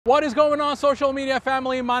What is going on, social media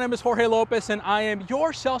family? My name is Jorge Lopez and I am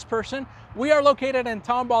your salesperson. We are located in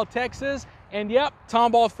Tomball, Texas. And yep,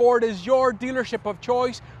 Tomball Ford is your dealership of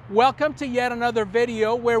choice. Welcome to yet another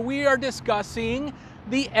video where we are discussing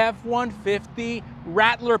the F-150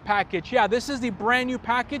 Rattler package. Yeah, this is the brand new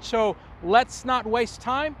package, so let's not waste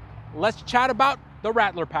time. Let's chat about the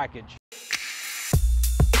Rattler package.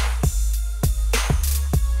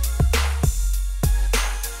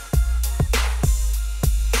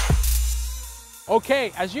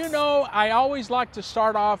 Okay, as you know, I always like to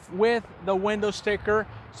start off with the window sticker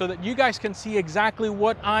so that you guys can see exactly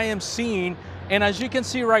what I am seeing. And as you can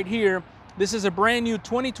see right here, this is a brand new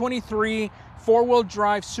 2023 four-wheel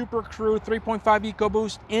drive Super Crew 3.5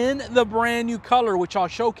 EcoBoost in the brand new color, which I'll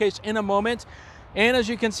showcase in a moment. And as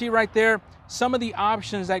you can see right there, some of the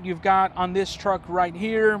options that you've got on this truck right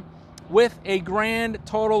here with a grand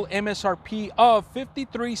total MSRP of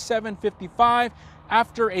 $53,755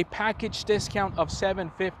 after a package discount of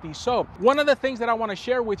 $750. So one of the things that I want to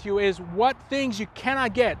share with you is what things you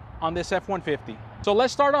cannot get on this F-150. So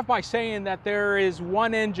let's start off by saying that there is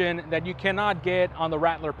one engine that you cannot get on the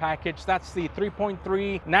Rattler package. That's the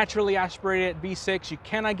 3.3 naturally aspirated V6. You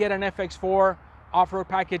cannot get an FX4 off-road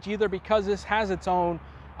package either because this has its own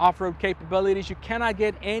off-road capabilities. You cannot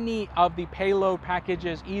get any of the payload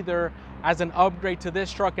packages either as an upgrade to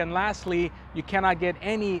this truck. And lastly, you cannot get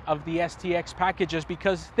any of the STX packages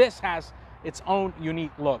because this has its own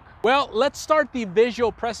unique look. Well, let's start the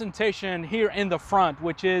visual presentation here in the front,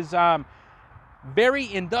 which is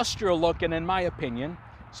very industrial looking in my opinion.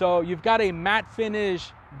 So you've got a matte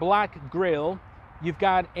finish black grille. You've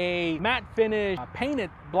got a matte finish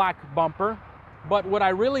painted black bumper. But what I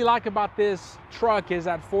really like about this truck is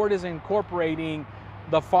that Ford is incorporating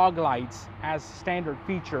the fog lights as standard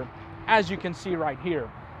feature, as you can see right here.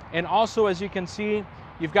 And also, as you can see,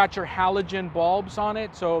 you've got your halogen bulbs on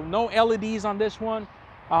it, so no LEDs on this one.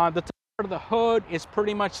 The top of the hood is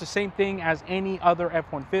pretty much the same thing as any other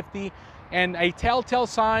F-150. And a telltale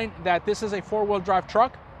sign that this is a four-wheel drive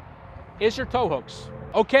truck is your tow hooks.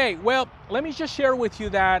 Okay, well, let me just share with you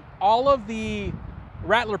that all of the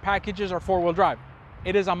Rattler packages are four-wheel drive.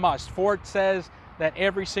 It is a must. Ford says that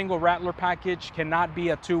every single Rattler package cannot be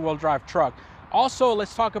a two-wheel drive truck. Also,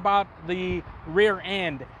 let's talk about the rear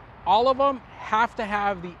end. All of them have to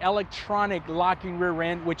have the electronic locking rear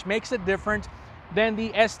end, which makes it different than the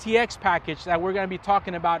STX package that we're going to be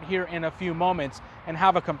talking about here in a few moments and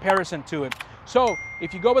have a comparison to it. So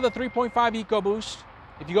if you go with a 3.5 EcoBoost,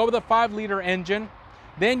 if you go with a 5-liter engine,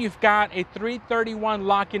 then you've got a 331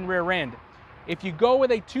 lock-in rear end. If you go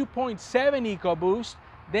with a 2.7 EcoBoost,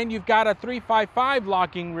 then you've got a 355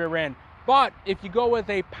 locking rear end. But if you go with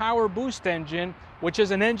a power boost engine, which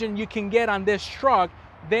is an engine you can get on this truck,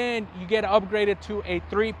 then you get upgraded to a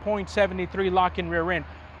 3.73 lock-in rear end.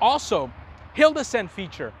 Also, hill descent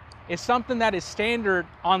feature is something that is standard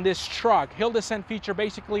on this truck. Hill descent feature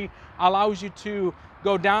basically allows you to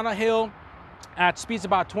go down a hill at speeds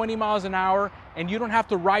about 20 miles an hour and you don't have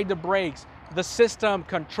to ride the brakes. The system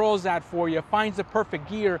controls that for you, finds the perfect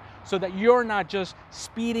gear so that you're not just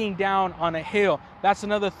speeding down on a hill. That's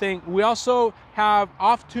another thing. We also have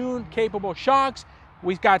off-tune capable shocks.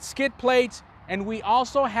 We've got skid plates, and we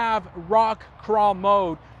also have rock crawl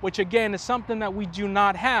mode, which again is something that we do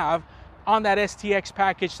not have on that STX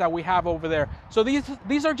package that we have over there. So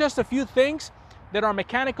these are just a few things that are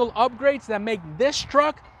mechanical upgrades that make this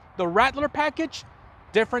truck, the Rattler package,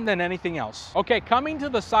 different than anything else. Okay, coming to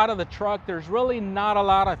the side of the truck, there's really not a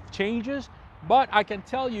lot of changes, but I can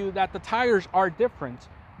tell you that the tires are different.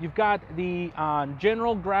 You've got the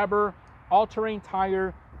General Grabber all-terrain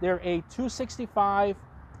tire. They're a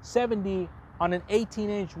 265/70 on an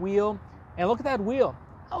 18-inch wheel. And look at that wheel.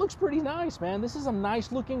 That looks pretty nice, man. This is a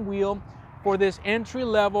nice looking wheel for this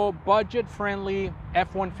entry-level, budget-friendly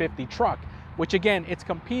F-150 truck, which again, it's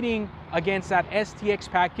competing against that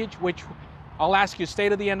STX package, which I'll ask you stay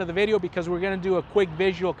to the end of the video because we're going to do a quick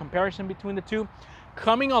visual comparison between the two.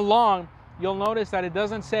 Coming along, you'll notice that it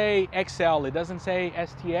doesn't say XL, it doesn't say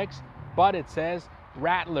STX, but it says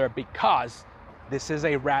Rattler because this is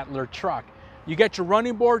a Rattler truck. You get your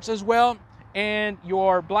running boards as well and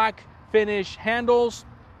your black finish handles.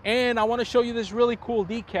 And I want to show you this really cool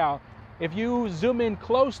decal. If you zoom in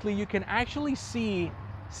closely, you can actually see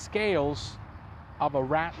scales of a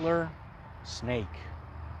Rattler snake.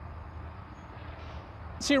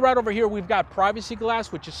 See right over here, we've got privacy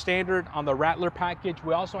glass, which is standard on the Rattler package.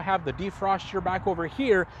 We also have the defroster back over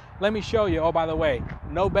here. Let me show you. Oh, by the way,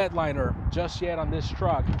 no bed liner just yet on this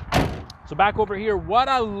truck. So back over here, what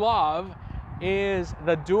I love is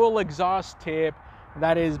the dual exhaust tip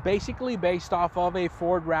that is basically based off of a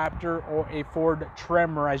Ford Raptor or a Ford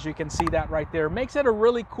Tremor, as you can see that right there. Makes it a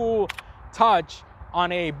really cool touch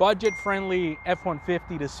on a budget-friendly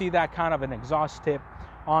F-150 to see that kind of an exhaust tip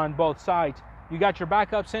on both sides. You got your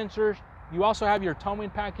backup sensors. You also have your towing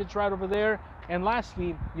package right over there. And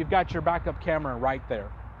lastly, you've got your backup camera right there.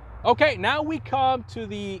 Okay, now we come to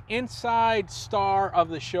the inside star of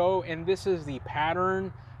the show, and this is the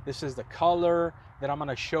pattern. This is the color that I'm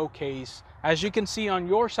gonna showcase. As you can see on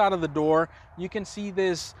your side of the door, you can see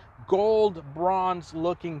this gold bronze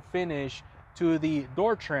looking finish to the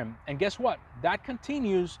door trim. And guess what? That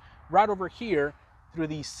continues right over here through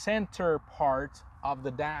the center part of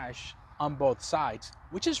the dash on both sides,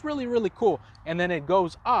 which is really, really cool. And then it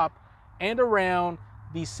goes up and around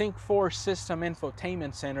the Sync 4 system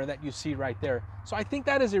infotainment center that you see right there. So I think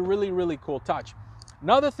that is a really, really cool touch.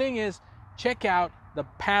 Another thing is, check out the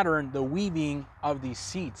pattern, the weaving of these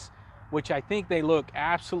seats, which I think they look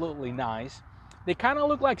absolutely nice. They kind of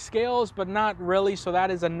look like scales, but not really. So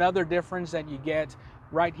that is another difference that you get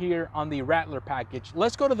right here on the Rattler package.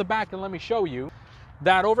 Let's go to the back and let me show you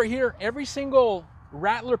that over here, every single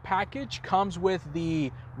Rattler package comes with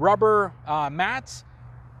the rubber mats.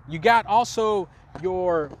 You got also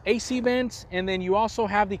your AC vents, and then you also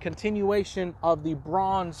have the continuation of the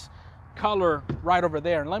bronze color right over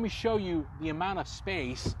there. And let me show you the amount of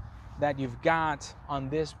space that you've got on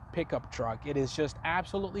this pickup truck. It is just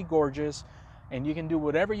absolutely gorgeous, and you can do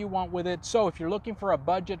whatever you want with it. So if you're looking for a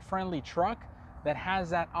budget-friendly truck that has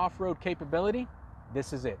that off-road capability,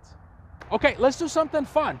 this is it. Okay, let's do something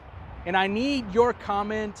fun. And I need your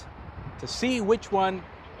comment to see which one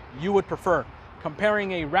you would prefer,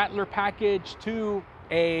 comparing a Rattler package to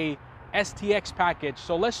a STX package.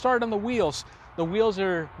 So let's start on the wheels. The wheels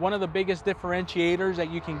are one of the biggest differentiators that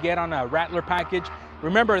you can get on a Rattler package.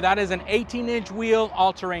 Remember, that is an 18-inch wheel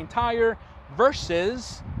all-terrain tire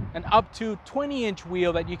versus an up to 20-inch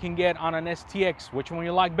wheel that you can get on an STX. Which one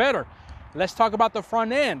you like better? Let's talk about the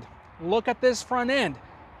front end. Look at this front end.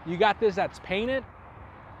 You got this that's painted.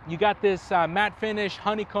 You got this matte finish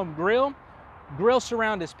honeycomb grille. Grille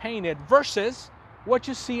surround is painted versus what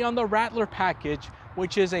you see on the Rattler package,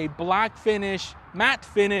 which is a black finish, matte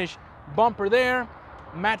finish bumper there,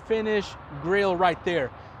 matte finish grille right there.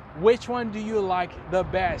 Which one do you like the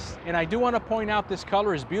best? And I do want to point out this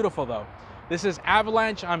color is beautiful though. This is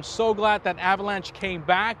Avalanche. I'm so glad that Avalanche came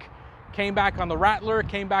back on the Rattler,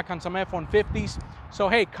 came back on some F-150s. So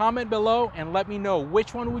hey, comment below and let me know,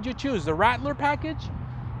 which one would you choose, the Rattler package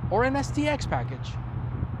or an STX package?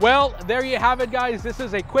 Well, there you have it, guys. This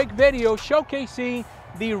is a quick video showcasing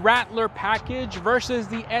the Rattler package versus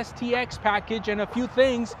the STX package and a few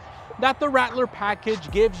things that the Rattler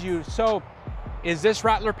package gives you. So is this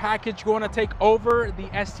Rattler package going to take over the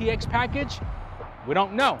STX package? We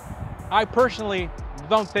don't know. I personally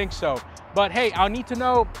don't think so. But hey, I need to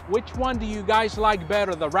know, which one do you guys like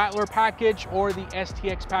better, the Rattler package or the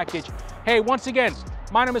STX package? Hey, once again,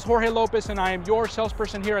 my name is Jorge Lopez and I am your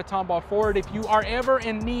salesperson here at Tomball Ford. If you are ever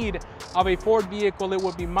in need of a Ford vehicle, it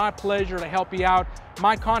would be my pleasure to help you out.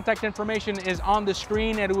 My contact information is on the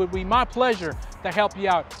screen and it would be my pleasure to help you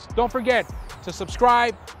out. Don't forget to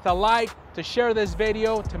subscribe, to like, to share this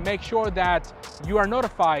video to make sure that you are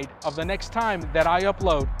notified of the next time that I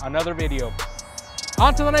upload another video.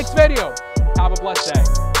 On to the next video. Have a blessed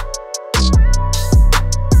day.